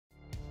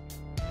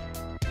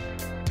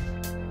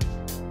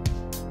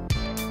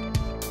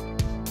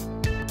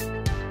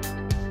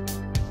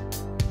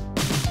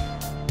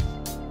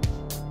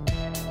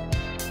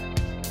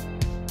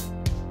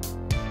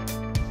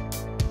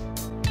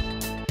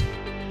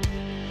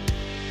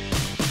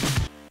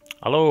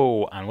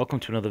Hello and welcome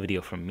to another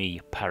video from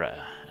me,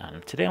 Para,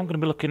 and today I'm going to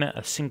be looking at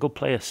a single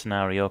player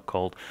scenario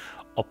called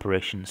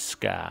Operation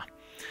Scar.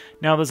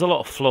 Now there's a lot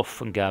of fluff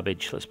and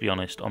garbage, let's be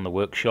honest, on the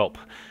workshop,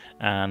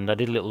 and I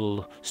did a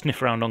little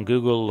sniff around on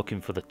Google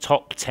looking for the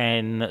top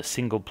 10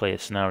 single player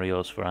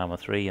scenarios for Arma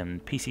 3,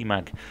 and PC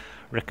Mag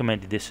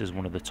recommended this as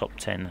one of the top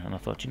 10, and I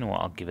thought, you know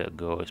what, I'll give it a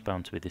go. It's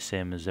bound to be the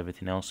same as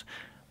everything else.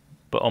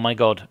 But oh my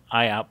god,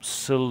 I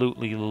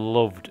absolutely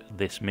loved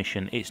this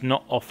mission. It's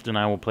not often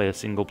I will play a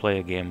single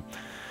player game,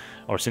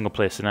 or a single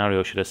player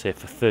scenario should I say,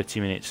 for 30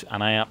 minutes,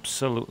 and I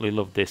absolutely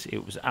loved this.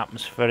 It was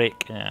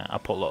atmospheric, I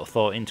put a lot of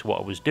thought into what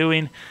I was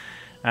doing,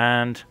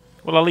 and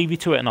well, I'll leave you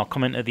to it and I'll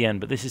comment at the end,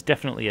 but this is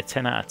definitely a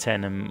 10 out of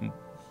 10, and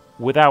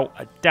without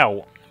a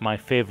doubt, my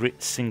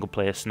favourite single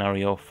player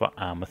scenario for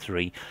Arma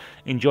 3.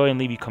 Enjoy and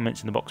leave your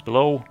comments in the box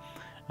below.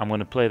 I'm going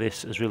to play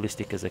this as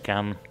realistic as I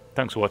can.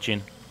 Thanks for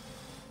watching.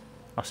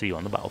 I'll see you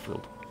on the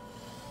battlefield.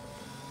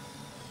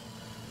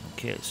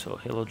 Okay, so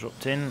Halo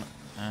dropped in,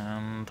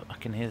 and I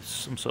can hear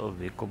some sort of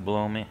vehicle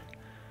below me.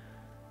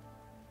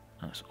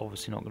 That's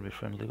obviously not going to be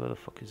friendly. Where the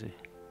fuck is he?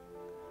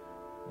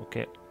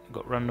 Okay,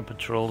 got random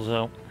patrols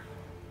out.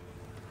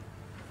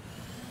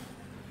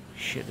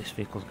 Shit, this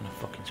vehicle's going to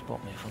fucking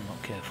spot me if I'm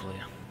not careful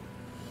here.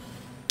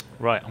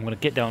 Right, I'm going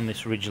to get down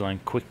this ridgeline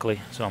quickly,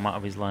 so I'm out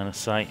of his line of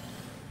sight.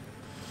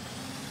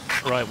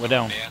 Right, we're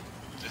down.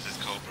 This is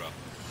Cobra.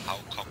 How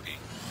copy?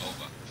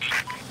 Over.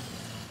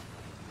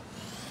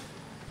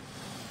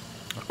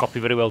 I copy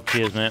very well,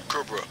 cheers mate.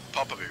 Cobra,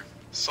 pop up here.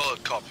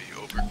 Solid copy,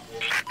 over.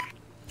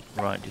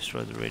 Right,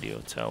 destroy the radio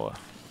tower.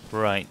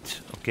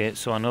 Right, okay,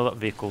 so I know that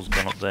vehicle's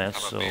gone up there,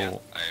 so...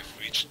 I have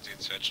reached the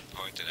insertion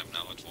point and am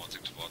now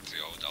advancing towards the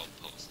old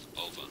outpost.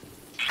 Over.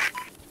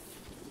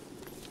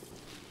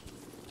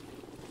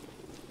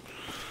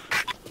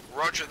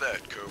 Roger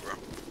that, Cobra.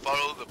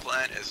 Follow the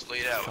plan as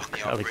laid out in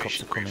the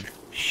operation briefing.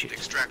 Shit. The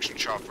extraction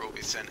chopper will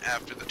be sent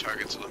after the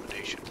target's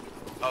elimination.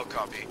 I'll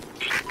copy.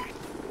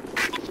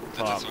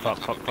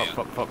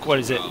 Fuck. What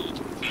is it?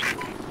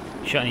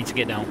 Shit, I need to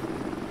get down.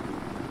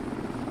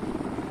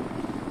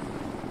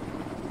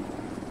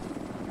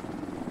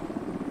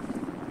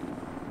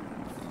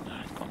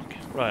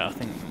 Right, I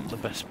think the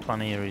best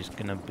plan here is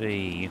going to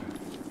be...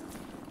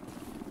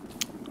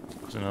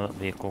 because I know that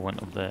vehicle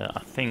went up there. I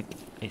think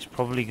it's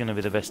probably going to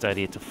be the best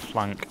idea to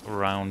flank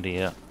around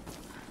here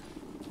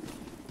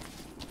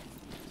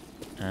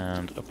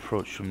and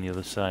approach from the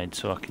other side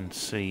so I can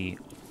see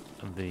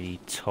the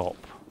top.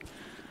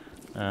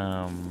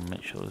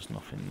 Make sure there's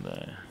nothing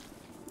there.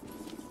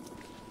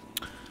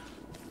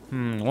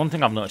 One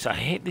thing I've noticed, I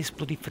hate this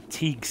bloody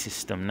fatigue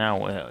system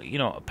now. You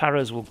know,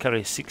 Paras will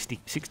carry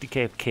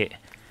 60k of kit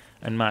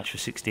and march for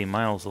 16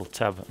 miles. They'll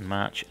tab and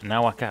march.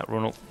 Now I can't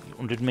run up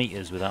 100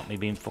 meters without me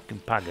being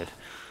fucking paggered.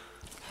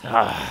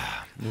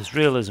 There's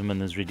realism and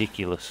there's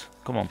ridiculous.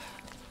 Come on.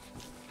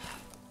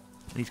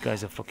 These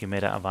guys are fucking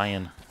made out of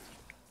iron.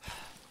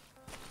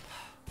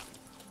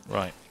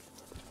 Right.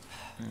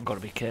 I've got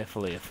to be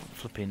careful here for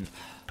flipping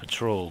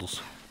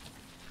patrols.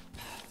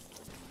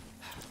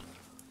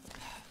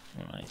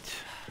 Right.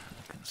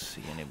 I can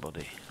see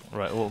anybody.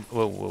 Right,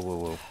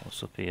 whoa.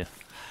 What's up here?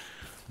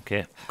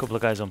 Okay, a couple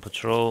of guys on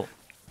patrol,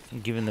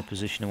 giving the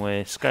position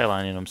away,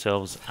 skylining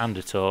themselves, and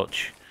a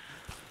torch.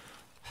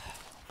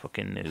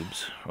 Fucking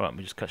noobs. Right, let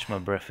me just catch my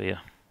breath here.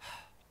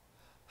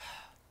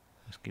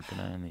 Just keep an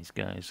eye on these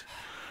guys.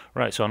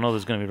 Right, so I know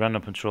there's going to be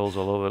random patrols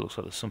all over. It looks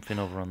like there's something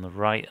over on the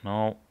right and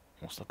all.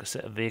 Looks like a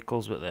set of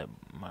vehicles, but they're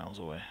miles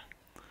away.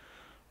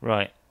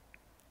 Right.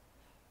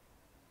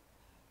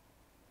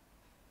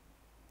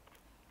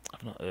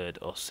 I've not heard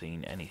or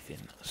seen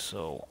anything,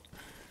 so...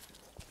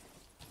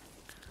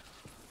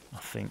 I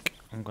think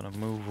I'm going to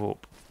move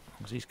up,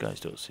 because these guys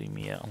don't see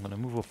me yet. I'm going to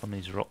move up on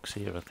these rocks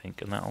here, I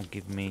think, and that'll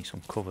give me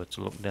some cover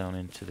to look down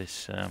into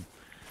this,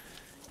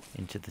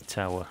 into the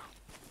tower.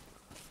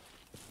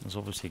 There's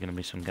obviously going to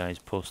be some guys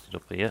posted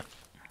up here.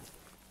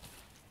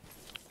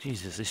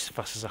 Jesus, this is as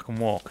fast as I can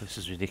walk. This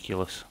is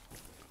ridiculous.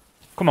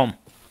 Come on.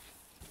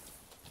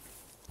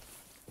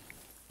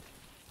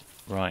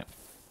 Right,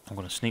 I'm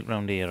going to sneak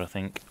round here, I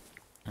think,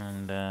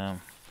 and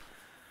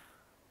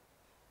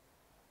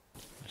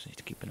just need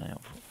to keep an eye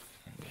out for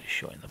getting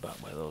shot in the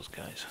back by those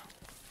guys.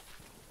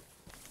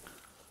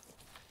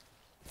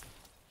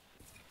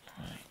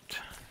 Right.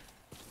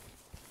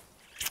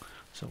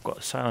 So I've got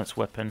a silenced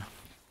weapon,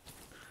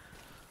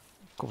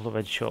 a couple of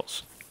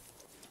headshots.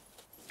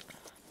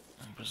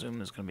 I presume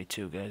there's going to be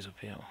two guys up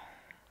here.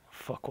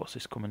 Fuck, what's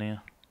this coming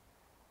here?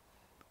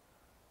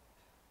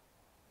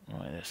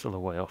 Right, they're still a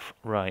way off.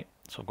 Right,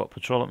 so I've got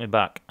patrol at my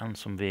back and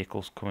some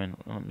vehicles coming.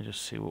 Let me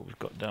just see what we've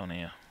got down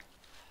here.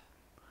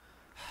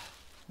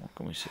 What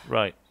can we see?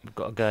 Right, we've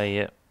got a guy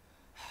here.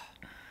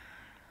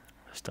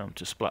 It's time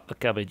to splat the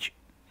cabbage.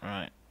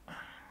 Right.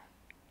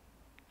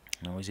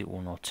 Now, is it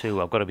one or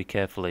two? I've got to be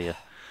careful here.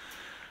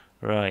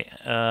 Right.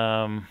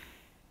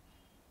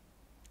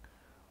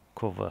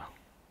 Cover.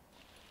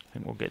 I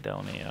think we'll get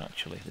down here,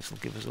 actually. This will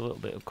give us a little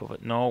bit of cover.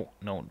 No,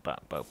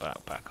 back.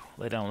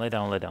 Lay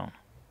down.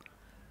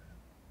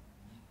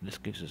 this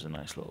gives us a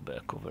nice little bit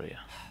of cover here.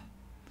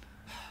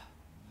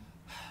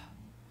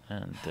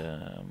 And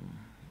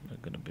we're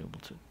going to be able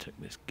to take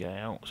this guy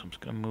out, so I'm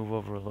just going to move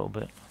over a little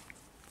bit.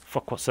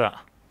 Fuck, what's that?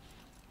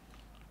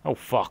 Oh,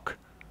 fuck.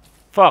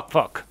 Fuck,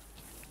 fuck.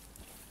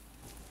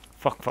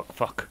 Fuck, fuck,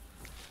 fuck.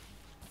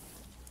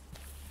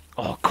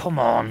 Oh, come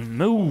on,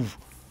 move!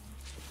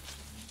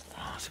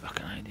 Oh, let's see if I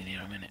can hide in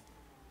here a minute.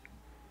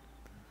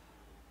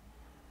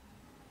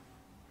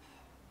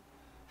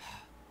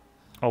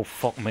 Oh,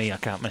 fuck me, I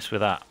can't mess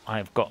with that.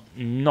 I've got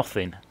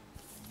nothing.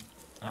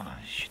 Ah,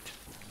 shit.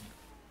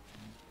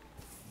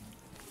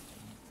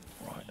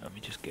 Right, let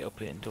me just get up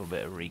here and do a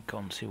bit of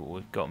recon, see what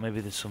we've got.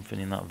 Maybe there's something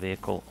in that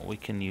vehicle we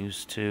can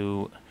use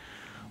to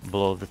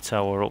blow the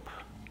tower up.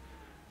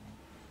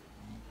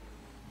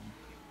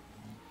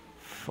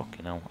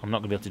 Fucking hell, I'm not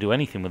going to be able to do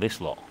anything with this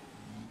lot.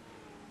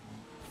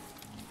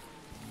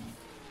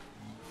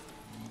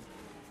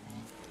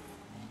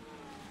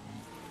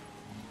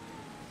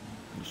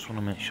 I just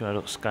want to make sure I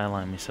don't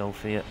skyline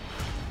myself here.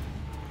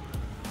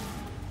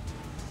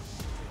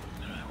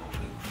 Right, what the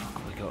fuck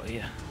have we got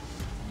here?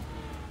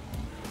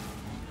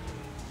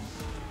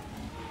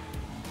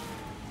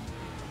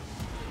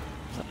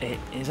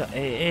 Is that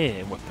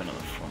AA weapon at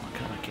the front? I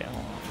can't make it out.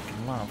 I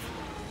fucking laugh.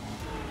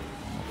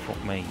 Oh,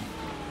 fuck me.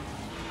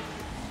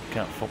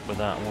 Can't fuck with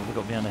that. What have we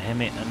got behind the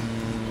helmet?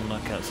 And I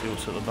can't see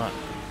what's at the back.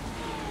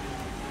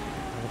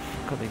 Where the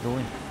fuck are they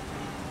going?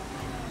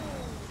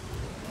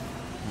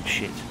 Oh,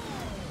 shit.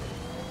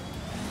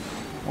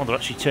 Oh, they're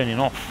actually turning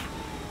off.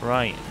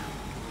 Right.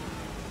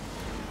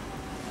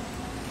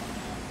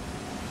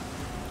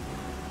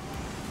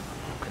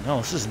 Fucking hell,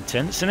 this is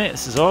intense, isn't it?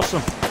 This is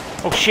awesome.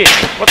 Oh shit!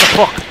 What the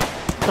fuck?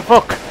 What the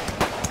fuck?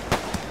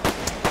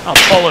 Oh,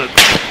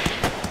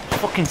 bollocks! It's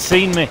fucking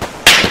seen me.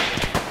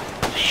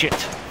 Shit.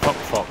 Fuck,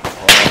 fuck,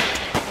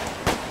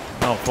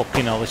 fuck. Oh,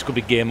 fucking hell, this could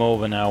be game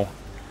over now.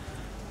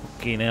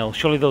 Fucking hell.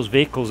 Surely those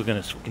vehicles are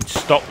gonna fucking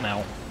stop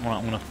now. Right,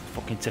 I'm gonna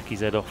fucking take his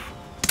head off.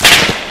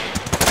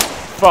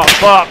 Fuck,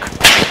 fuck!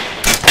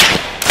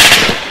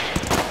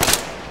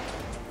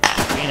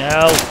 Fucking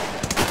hell.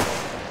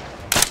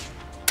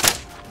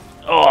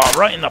 Oh,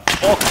 right in the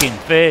fucking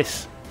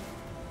face.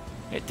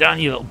 Get down,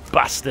 you little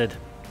bastard.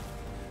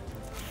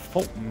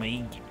 Fuck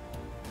me.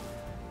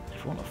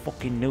 If I want a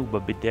fucking noob,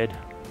 I'd be dead.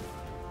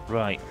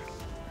 Right.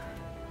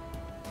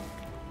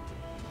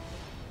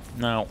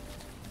 Now,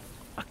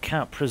 I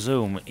can't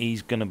presume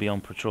he's going to be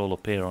on patrol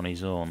up here on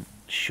his own.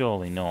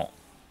 Surely not.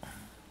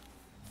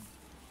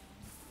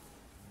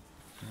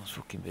 Those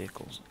fucking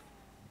vehicles.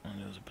 And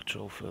there's a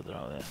patrol further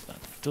out there. That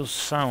does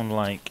sound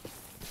like...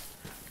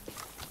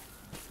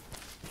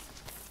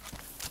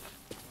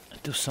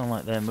 It does sound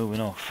like they're moving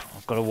off.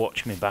 I've got to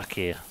watch me back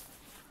here.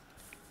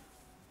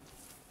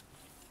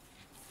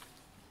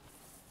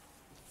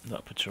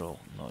 That patrol?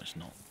 No, it's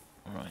not.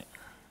 Right.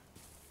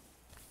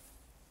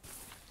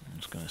 I'm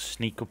just going to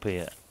sneak up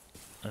here.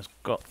 There's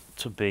got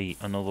to be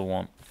another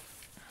one.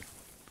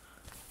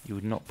 You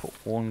would not put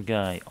one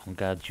guy on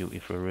guard duty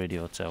for a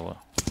radio tower.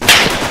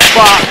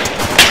 Fuck!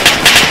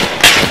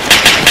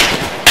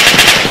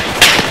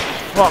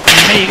 Fuck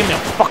me, give me a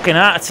fucking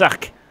heart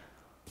attack!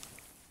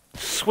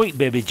 Sweet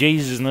baby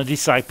Jesus and the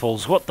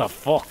disciples, what the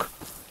fuck?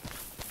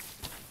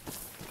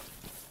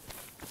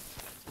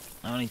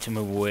 I need to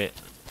move away.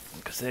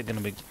 Because they're going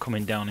to be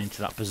coming down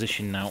into that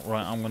position now.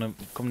 Right, I'm going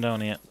to come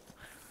down here.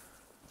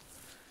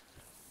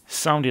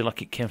 Sounded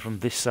like it came from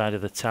this side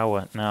of the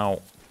tower.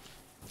 Now,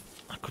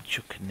 I could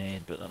chuck a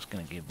nade, but that's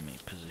going to give me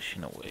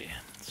position away.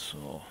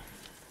 So...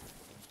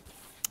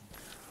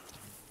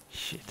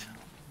 Shit.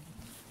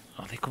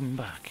 Are they coming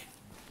back?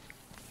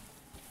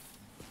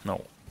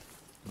 No,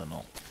 they're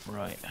not.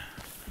 Right.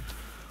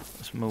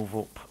 Let's move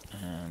up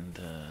and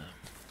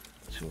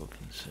see what we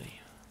can see.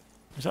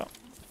 Is that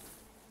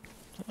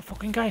the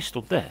fucking guy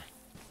stood there?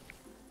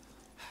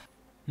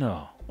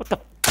 No. What the?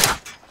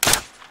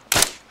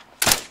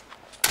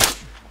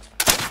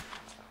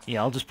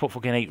 Yeah, I'll just put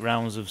fucking 8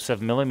 rounds of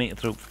 7mm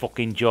through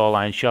fucking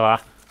jawline, shall I?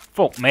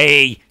 Fuck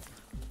me!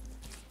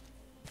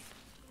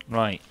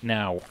 Right,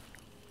 now.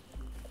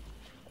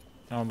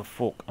 How the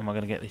fuck am I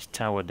going to get this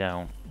tower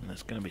down?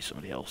 There's going to be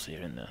somebody else here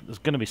in there. There's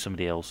going to be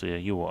somebody else here.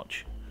 You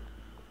watch.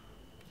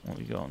 What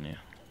have we got on here?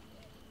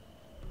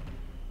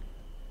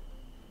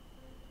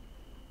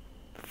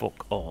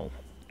 Fuck all.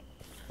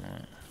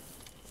 Right.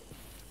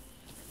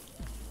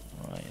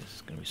 Right,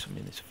 there's going to be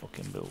somebody in this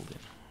fucking building.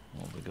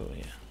 What have we got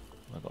here?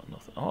 I've got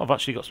nothing. Oh, I've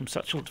actually got some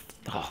satchel...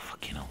 Oh,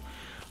 fucking hell.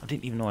 I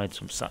didn't even know I had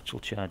some satchel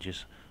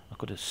charges. I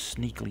could have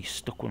sneakily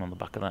stuck one on the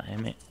back of that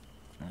helmet.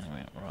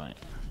 Anyway, right.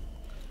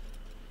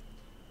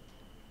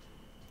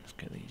 Let's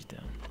get these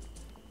down.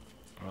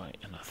 Right,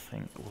 and I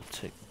think we'll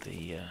take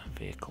the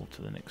vehicle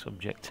to the next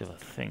objective, I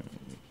think.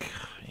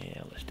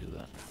 Yeah, let's do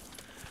that.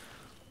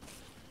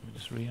 Let me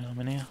just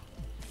rearm in here.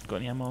 Got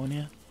any ammo in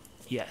here?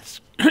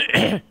 Yes.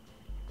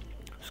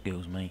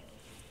 Excuse me.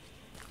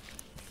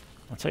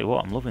 I'll tell you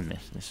what, I'm loving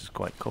this. This is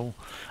quite cool.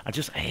 I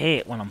just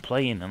hate when I'm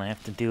playing and I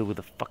have to deal with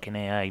a fucking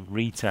AI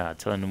retard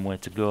telling them where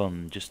to go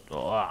and just...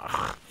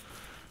 Oh,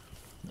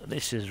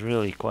 this is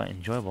really quite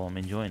enjoyable. I'm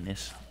enjoying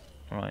this.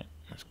 Right,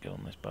 let's go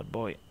on this bad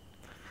boy.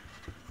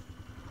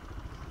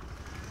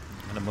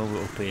 I'm going to move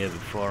it up here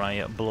before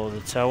I blow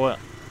the tower,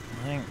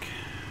 I think.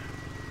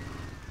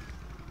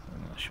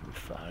 That should be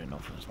far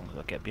enough as long as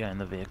I get behind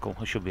the vehicle.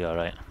 I should be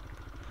alright.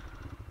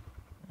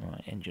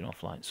 Right, engine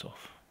off, lights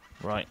off.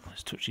 Right,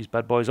 let's touch these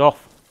bad boys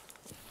off.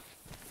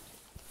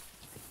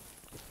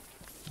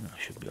 I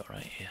should be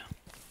alright here.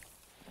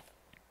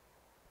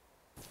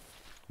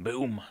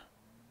 Boom.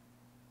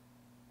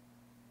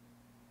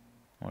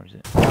 Where is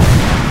it?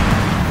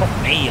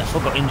 Fuck me, I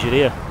still got injured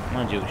here.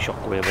 Mind you,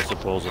 shockwave I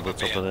suppose at the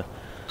top of the...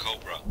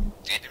 Cobra,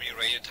 the enemy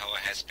radio tower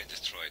has been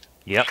destroyed.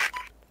 Yep.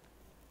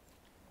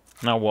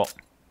 Now what?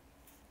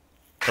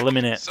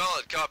 Eliminate.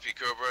 Solid copy,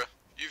 Cobra.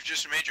 You've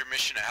just made your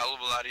mission a hell of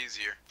a lot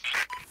easier.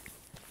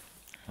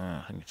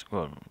 I think it's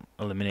got to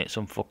eliminate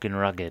some fucking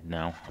ragged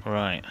now.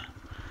 Right.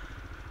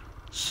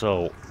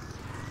 So,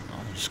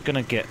 I'm just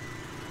gonna get...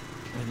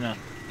 we're not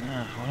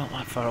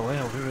that far away,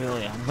 are we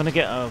really? I'm gonna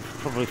get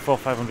probably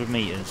 400-500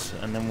 meters,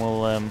 and then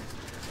we'll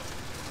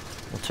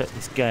take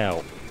this guy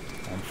out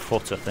on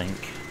foot, I think.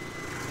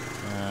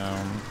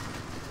 I'm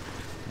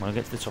gonna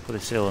get to the top of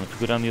this hill, and if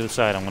we go down the other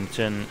side, I'm gonna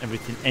turn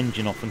everything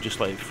engine off and just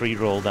let it free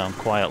roll down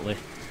quietly.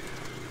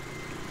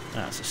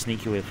 That's a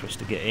sneaky way for us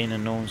to get in,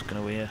 and no one's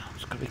gonna hear. I'm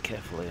just gonna be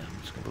careful here.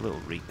 I'm just gonna have a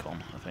little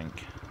recon, I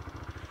think.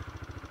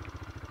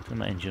 Turn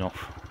that engine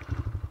off.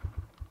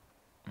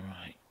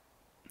 Right.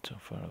 So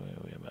far away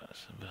are we?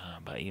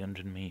 About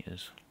 800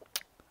 meters.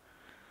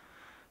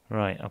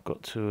 Right, I've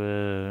got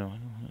to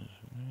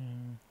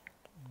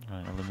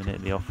right,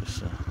 eliminate the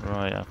officer.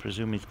 Right, I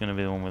presume he's going to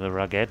be the one with a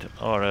rag head,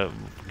 or a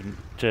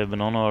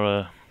turban on, or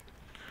a...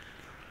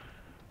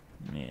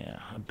 yeah,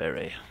 a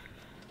beret.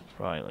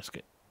 Right, let's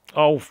get...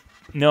 oh,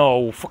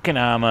 no, fucking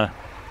Arma.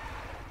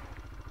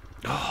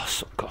 Oh,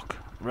 suckcock.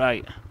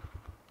 Right.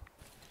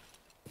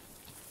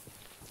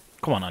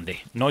 Come on,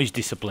 Andy. Noise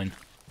discipline.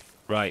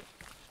 Right.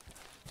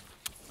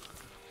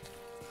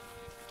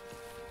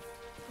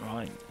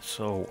 Right,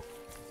 so...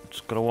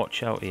 just got to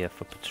watch out here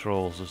for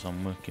patrols as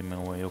I'm working my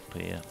way up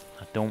here.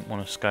 I don't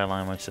want to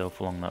skyline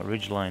myself along that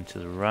ridge line to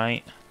the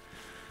right.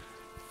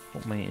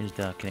 What me, it is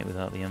dark in it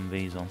without the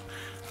MVs on.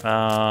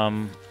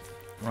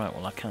 Right,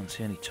 well I can't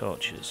see any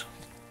torches.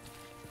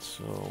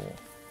 So...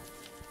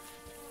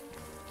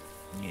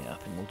 yeah, I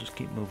think we'll just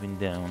keep moving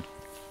down.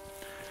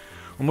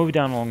 We'll move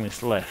down along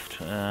this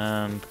left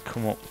and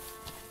come up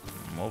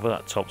over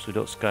that top so we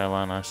don't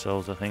skyline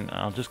ourselves, I think.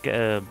 I'll just get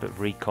a bit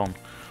of recon.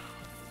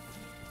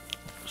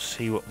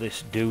 See what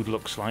this dude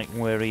looks like and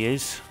where he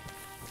is.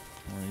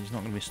 Well, he's not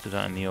going to be stood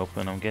out in the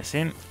open, I'm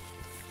guessing.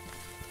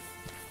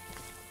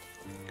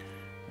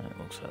 It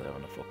looks like they're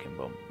on a fucking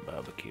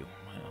barbecue.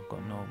 I've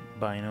got no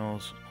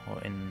binos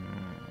or in...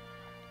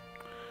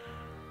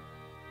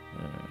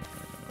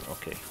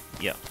 okay,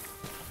 yeah. I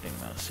think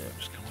that's it. I'm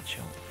just going to watch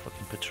out for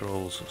fucking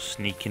patrols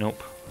sneaking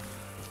up.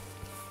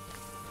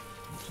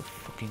 Lots of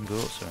fucking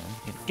goats around.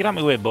 Get out of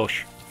my way,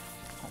 Bush!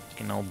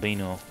 Fucking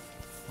albino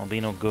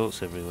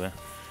goats everywhere.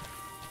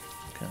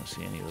 Can't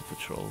see any other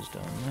patrols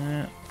down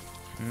there.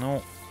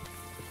 No.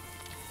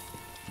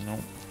 No.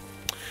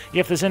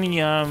 Yeah, if there's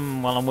any,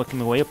 while I'm working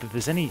my way up, if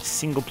there's any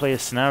single-player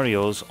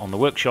scenarios on the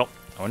workshop,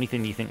 or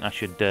anything you think I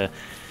should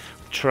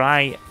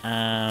try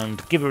and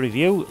give a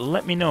review,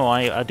 let me know.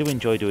 I do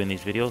enjoy doing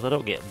these videos. I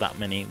don't get that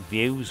many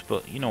views,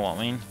 but you know what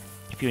I mean.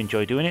 If you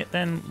enjoy doing it,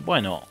 then why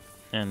not?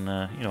 And,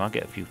 you know, I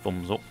get a few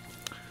thumbs up.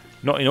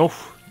 Not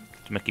enough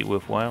to make it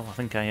worthwhile. I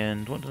think I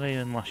earned, what did I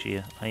earn last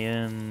year? I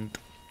earned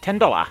 $10.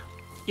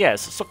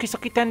 Yes, sucky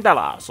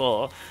 $10.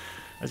 So,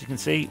 as you can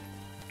see,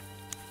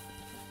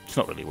 it's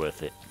not really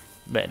worth it.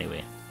 But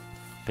anyway,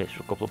 pays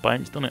for a couple of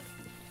pints, doesn't it?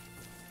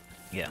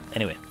 Yeah,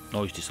 anyway,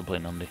 noise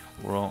discipline, Andy.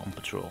 We're all on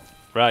patrol.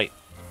 Right.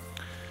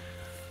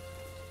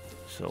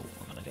 So,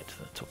 we're going to get to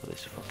the top of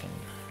this fucking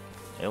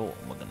hill,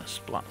 and we're going to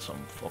splat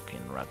some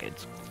fucking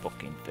ragged's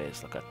fucking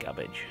face like a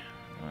cabbage.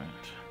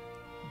 Right.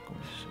 Can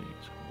we see?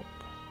 Let's have a look.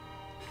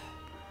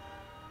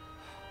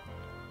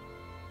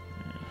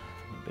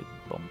 Yeah, a big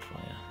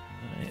bonfire.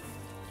 Right.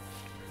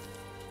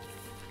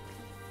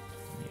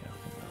 Yeah, I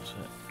think that's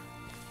it.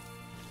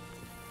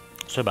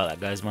 Sorry about that,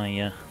 guys.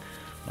 My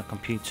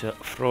computer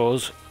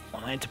froze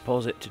when I had to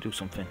pause it to do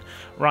something.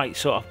 Right,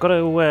 so I've got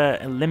to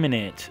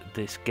eliminate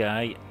this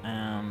guy,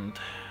 and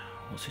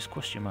what's this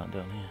question mark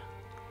down here?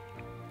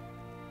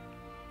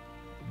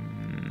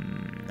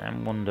 I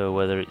wonder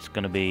whether it's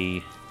going to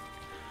be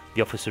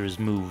the officer has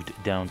moved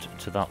down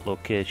to that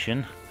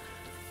location.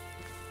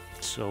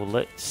 So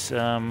let's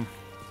yeah,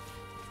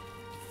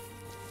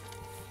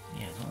 I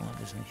don't know if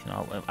there's anything. Do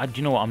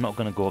you know what? I'm not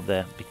going to go up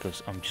there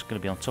because I'm just going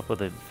to be on top of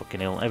the fucking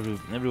hill.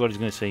 Everybody's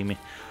going to see me.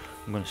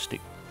 I'm going to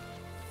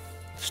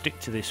stick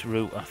to this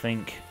route, I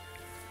think.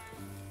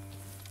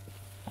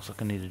 Looks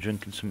like I need a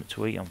drink and something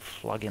to eat. I'm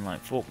flagging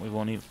like fuck. We've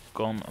only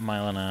gone a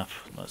mile and a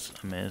half. That's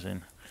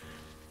amazing.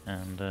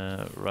 And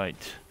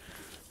right,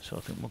 so I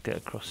think we'll get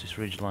across this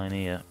ridge line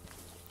here,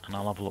 and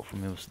I'll have a look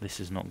from here. This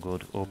is not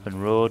good. Open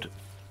road,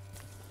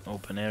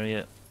 open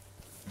area,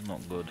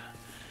 not good.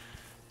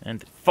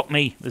 And fuck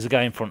me, there's a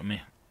guy in front of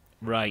me.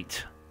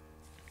 Right.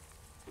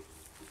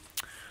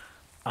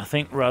 I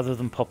think rather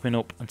than popping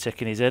up and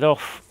taking his head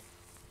off,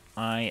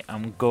 I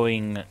am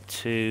going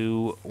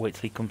to wait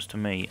till he comes to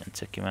me and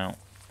take him out.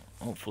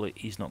 Hopefully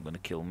he's not going to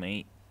kill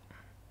me.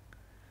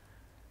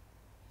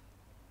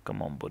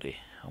 Come on, buddy.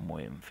 I'm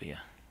waiting for you.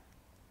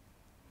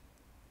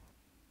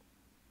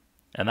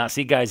 And that's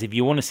it, guys. If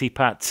you want to see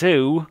part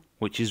 2,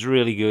 which is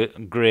really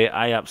good, great.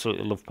 I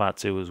absolutely love part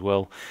 2 as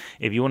well.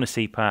 If you want to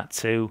see part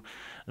 2,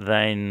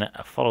 then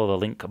follow the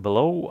link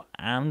below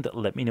and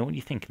let me know what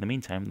you think. In the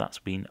meantime, that's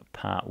been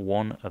part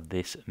 1 of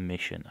this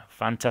mission.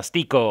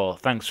 Fantastico.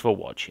 Thanks for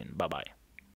watching. Bye-bye.